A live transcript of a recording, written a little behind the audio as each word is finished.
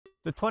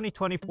The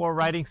 2024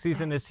 riding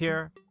season is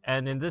here,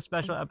 and in this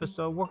special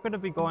episode, we're going to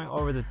be going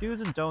over the do's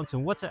and don'ts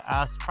and what to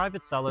ask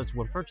private sellers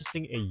when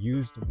purchasing a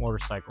used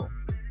motorcycle.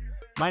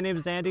 My name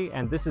is Andy,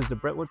 and this is the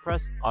Brentwood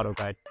Press Auto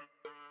Guide.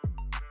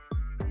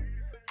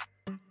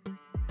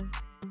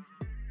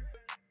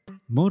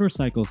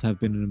 Motorcycles have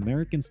been an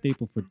American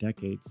staple for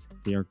decades.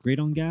 They are great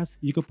on gas,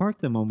 you can park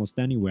them almost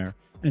anywhere,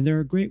 and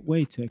they're a great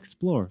way to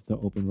explore the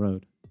open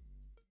road.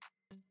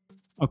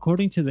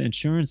 According to the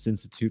Insurance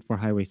Institute for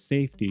Highway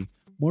Safety,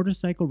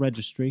 motorcycle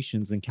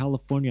registrations in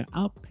California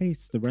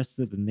outpaced the rest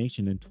of the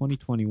nation in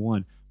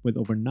 2021 with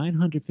over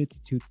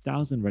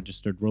 952,000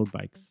 registered road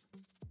bikes.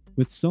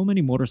 With so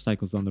many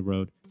motorcycles on the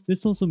road,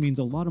 this also means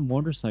a lot of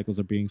motorcycles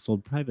are being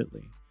sold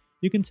privately.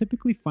 You can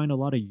typically find a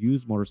lot of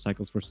used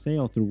motorcycles for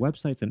sale through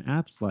websites and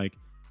apps like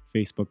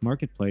Facebook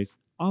Marketplace,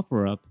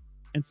 OfferUp,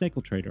 and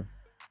Cycle Trader.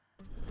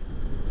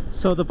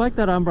 So the bike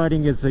that I'm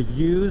riding is a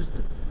used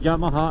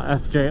Yamaha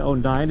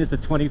FJ09. It's a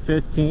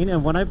 2015,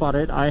 and when I bought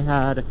it,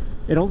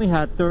 it only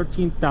had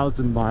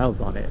 13,000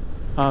 miles on it.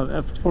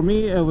 For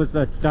me, it was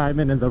a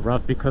diamond in the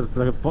rough because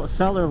the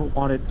seller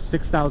wanted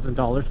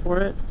 $6,000 for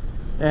it,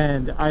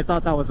 and I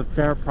thought that was a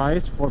fair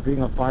price for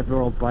being a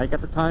 5-year-old bike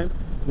at the time.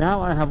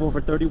 Now I have over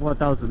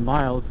 31,000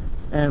 miles,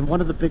 and one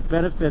of the big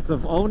benefits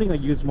of owning a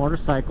used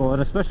motorcycle,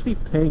 and especially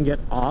paying it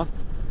off,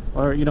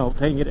 or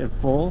paying it in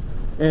full,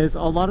 is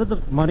a lot of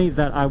the money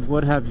that I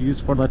would have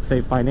used for, let's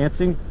say,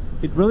 financing,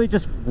 it really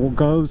just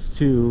goes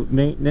to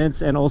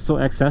maintenance and also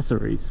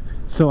accessories.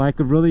 So I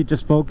could really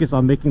just focus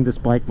on making this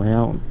bike my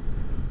own.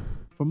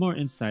 For more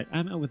insight,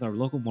 I met with our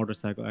local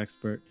motorcycle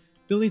expert.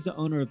 Billy's the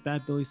owner of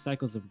Bad Billy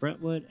Cycles in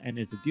Brentwood and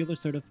is a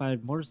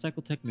dealer-certified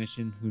motorcycle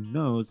technician who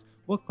knows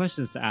what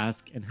questions to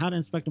ask and how to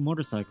inspect a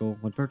motorcycle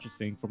when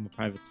purchasing from a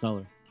private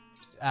seller.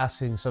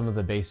 Asking some of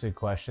the basic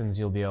questions,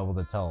 you'll be able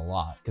to tell a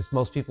lot, because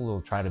most people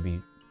will try to be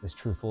as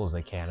truthful as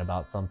they can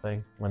about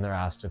something when they're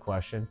asked a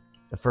question.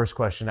 The first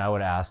question I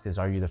would ask is,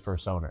 are you the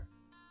first owner?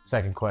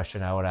 Second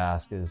question I would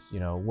ask is,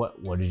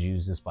 what did you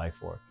use this bike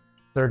for?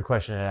 Third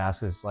question I'd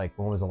ask is, like,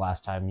 when was the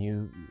last time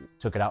you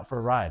took it out for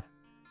a ride?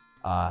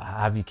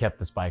 Have you kept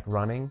this bike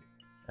running?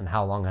 And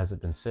how long has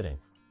it been sitting?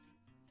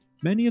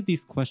 Many of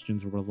these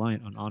questions are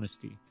reliant on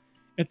honesty.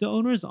 If the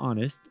owner is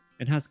honest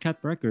and has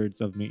kept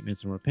records of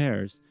maintenance and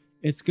repairs,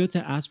 it's good to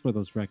ask for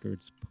those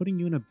records, putting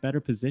you in a better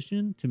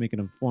position to make an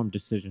informed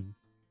decision.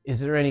 Is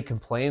there any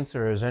complaints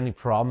or is there any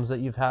problems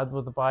that you've had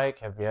with the bike?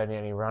 Have you had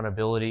any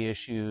runnability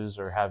issues,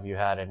 or have you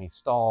had any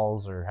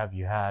stalls, or have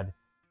you had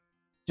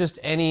just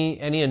any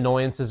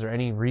annoyances or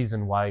any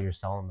reason why you're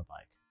selling the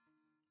bike?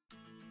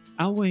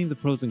 Outweighing the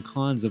pros and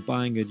cons of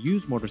buying a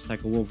used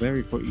motorcycle will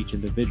vary for each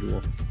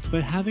individual,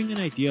 but having an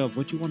idea of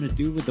what you want to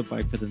do with the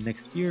bike for the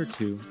next year or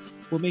two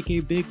will make a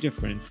big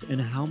difference in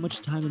how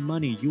much time and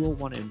money you will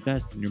want to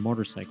invest in your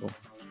motorcycle.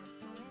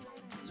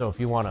 So if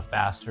you want a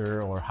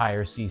faster or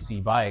higher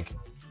cc bike,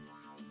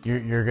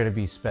 you're going to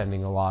be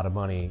spending a lot of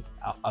money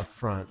up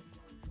front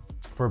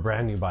for a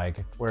brand new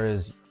bike.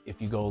 Whereas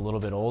if you go a little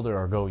bit older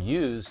or go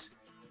used,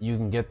 you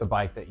can get the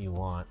bike that you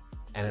want.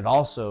 And it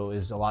also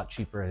is a lot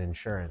cheaper in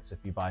insurance if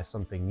you buy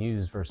something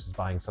used versus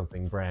buying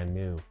something brand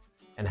new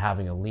and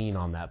having a lien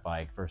on that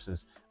bike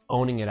versus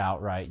owning it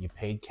outright. You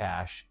paid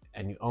cash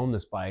and you own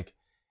this bike.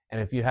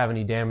 And if you have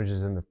any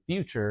damages in the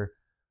future,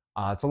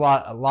 it's a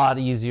lot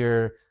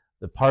easier.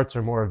 The parts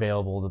are more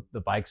available.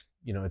 The bike's,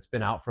 it's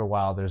been out for a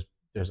while.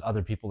 There's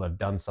other people that have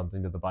done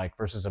something to the bike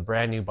versus a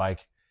brand new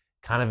bike,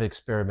 kind of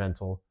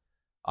experimental.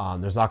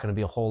 There's not going to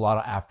be a whole lot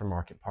of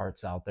aftermarket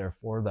parts out there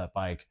for that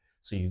bike.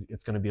 So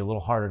it's going to be a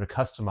little harder to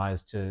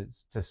customize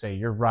to say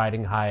your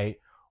riding height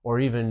or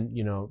even,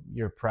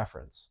 your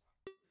preference.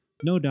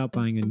 No doubt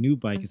buying a new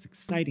bike is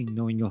exciting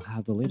knowing you'll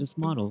have the latest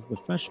model with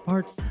fresh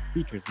parts and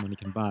features money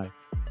can buy.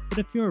 But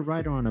if you're a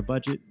rider on a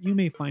budget, you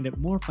may find it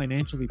more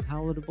financially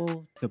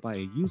palatable to buy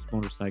a used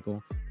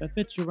motorcycle that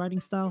fits your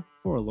riding style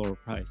for a lower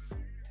price.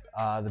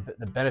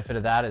 The benefit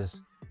of that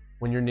is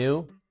when you're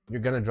new,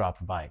 you're going to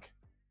drop a bike.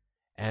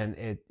 And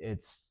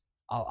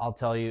I'll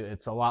tell you,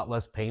 it's a lot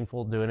less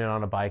painful doing it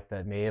on a bike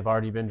that may have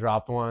already been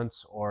dropped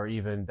once, or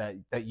even that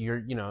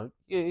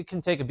it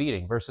can take a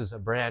beating versus a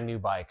brand new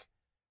bike.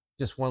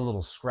 Just one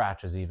little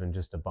scratch is even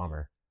just a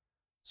bummer.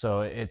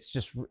 So I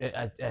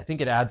think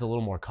it adds a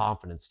little more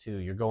confidence too.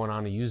 You're going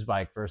on a used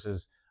bike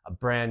versus a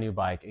brand new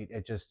bike.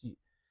 You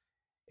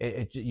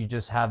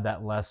just have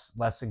that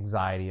less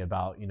anxiety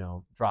about,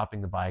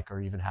 dropping the bike or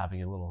even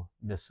having a little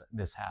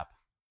mishap.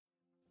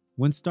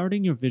 When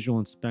starting your visual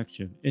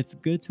inspection, it's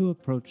good to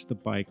approach the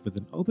bike with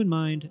an open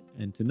mind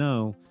and to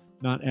know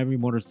not every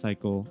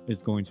motorcycle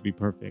is going to be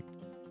perfect.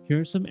 Here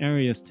are some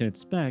areas to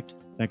inspect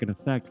that can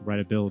affect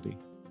rideability.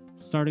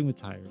 Starting with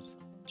tires.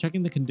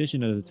 Checking the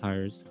condition of the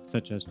tires,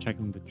 such as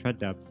checking the tread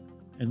depth,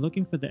 and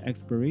looking for the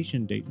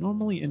expiration date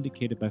normally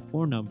indicated by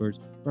 4 numbers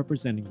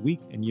representing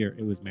week and year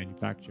it was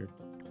manufactured.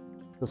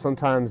 So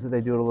sometimes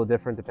they do it a little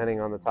different depending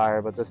on the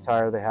tire, but this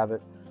tire, they have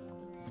it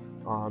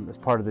as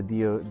part of the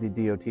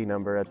DOT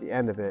number. At the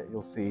end of it,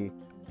 you'll see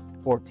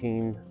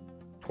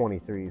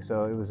 1423.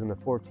 So it was in the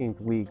 14th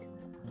week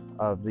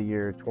of the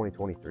year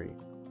 2023.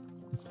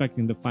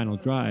 inspecting the final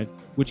drive,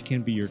 which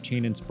can be your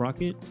chain and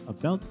sprocket, a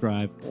belt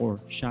drive, or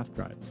shaft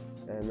drive.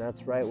 And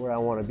that's right where I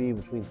want to be,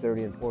 between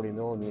 30 and 40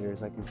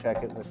 millimeters. I can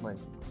check it with my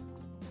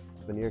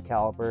veneer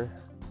caliper,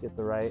 get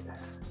the right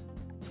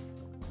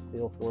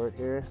feel for it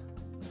here.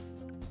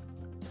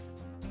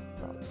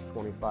 About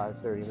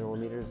 25, 30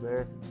 millimeters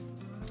there.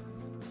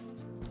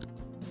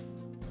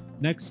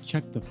 Next,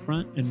 check the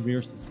front and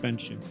rear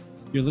suspension.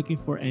 You're looking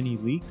for any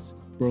leaks,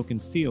 broken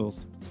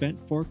seals, bent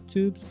fork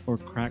tubes, or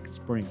cracked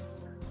springs.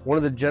 One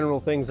of the general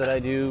things that I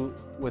do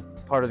with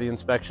part of the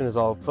inspection is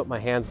I'll put my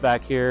hands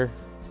back here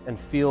and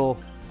feel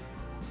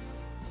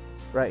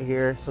right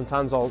here.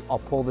 Sometimes I'll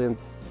pull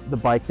the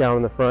bike down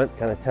in the front,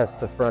 kind of test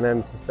the front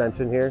end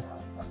suspension here.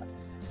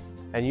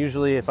 And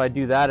usually if I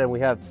do that and we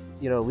have,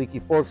 leaky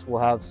forks,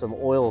 we'll have some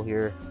oil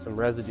here, some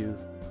residue.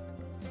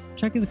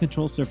 Checking the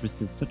control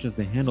surfaces such as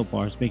the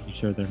handlebars, making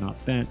sure they're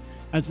not bent,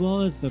 as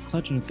well as the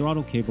clutch and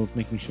throttle cables,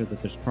 making sure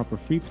that there's proper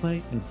free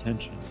play and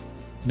tension.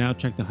 Now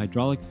check the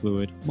hydraulic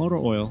fluid, motor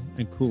oil,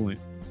 and coolant.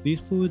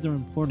 These fluids are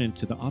important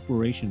to the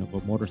operation of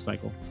a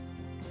motorcycle.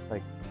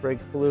 Like brake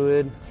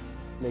fluid,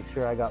 make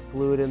sure I got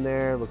fluid in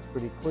there, looks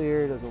pretty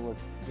clear, doesn't look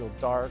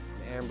dark,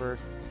 amber.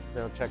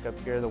 Now check up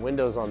here, the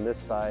windows on this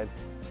side.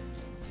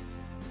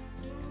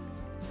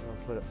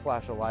 I'll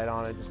flash a light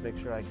on it, just make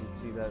sure I can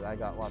see that I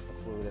got lots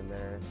of fluid in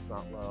there, it's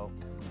not low.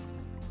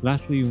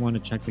 Lastly, you want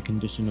to check the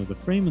condition of the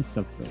frame and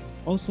subframe.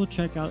 Also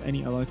check out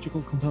any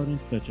electrical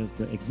components such as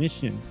the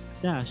ignition,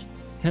 dash,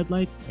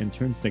 headlights, and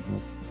turn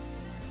signals.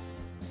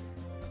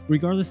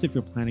 Regardless if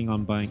you're planning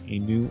on buying a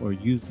new or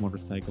used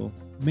motorcycle,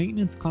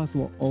 maintenance costs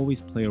will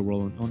always play a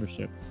role in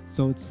ownership,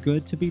 so it's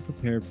good to be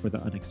prepared for the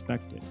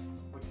unexpected.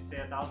 Would you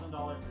say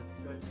 $1,000 is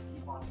good to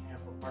keep on hand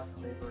for parts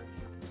and labor?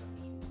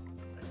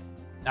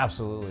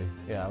 Absolutely,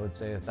 yeah. I would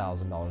say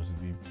 $1,000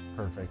 would be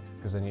perfect,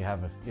 because then you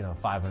have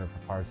 500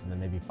 for parts, and then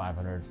maybe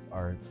 500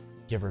 are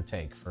give or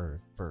take for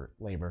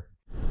labor.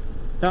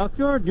 Now, if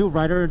you're a new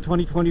rider in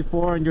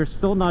 2024 and you're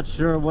still not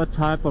sure what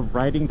type of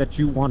riding that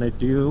you want to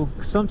do,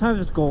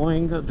 sometimes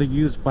going the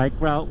used bike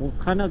route will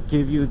kind of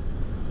give you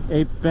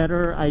a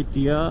better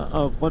idea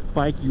of what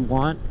bike you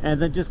want, and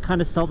then just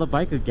kind of sell the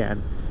bike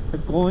again.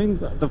 Going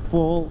the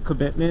full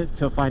commitment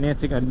to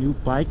financing a new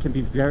bike can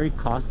be very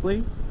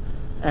costly,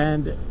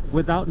 and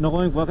without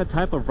knowing what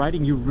type of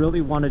riding you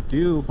really want to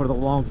do for the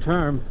long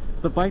term,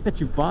 the bike that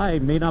you buy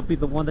may not be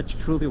the one that you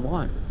truly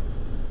want.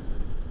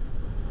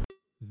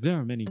 There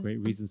are many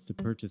great reasons to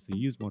purchase a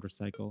used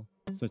motorcycle,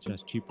 such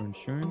as cheaper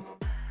insurance,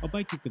 a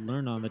bike you could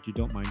learn on that you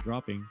don't mind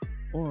dropping,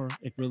 or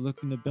if you're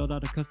looking to build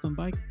out a custom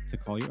bike, to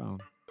call your own.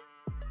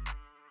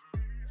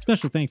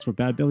 Special thanks for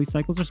Bad Billy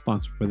Cycles, our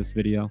sponsor for this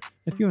video.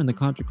 If you're in the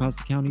Contra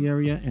Costa County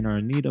area and are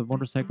in need of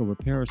motorcycle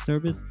repair or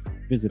service,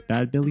 visit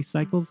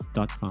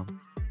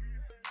badbillycycles.com.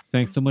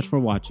 Thanks so much for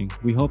watching.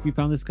 We hope you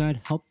found this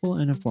guide helpful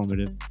and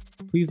informative.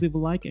 Please leave a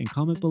like and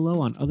comment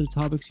below on other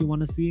topics you want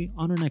to see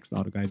on our next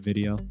auto guide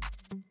video.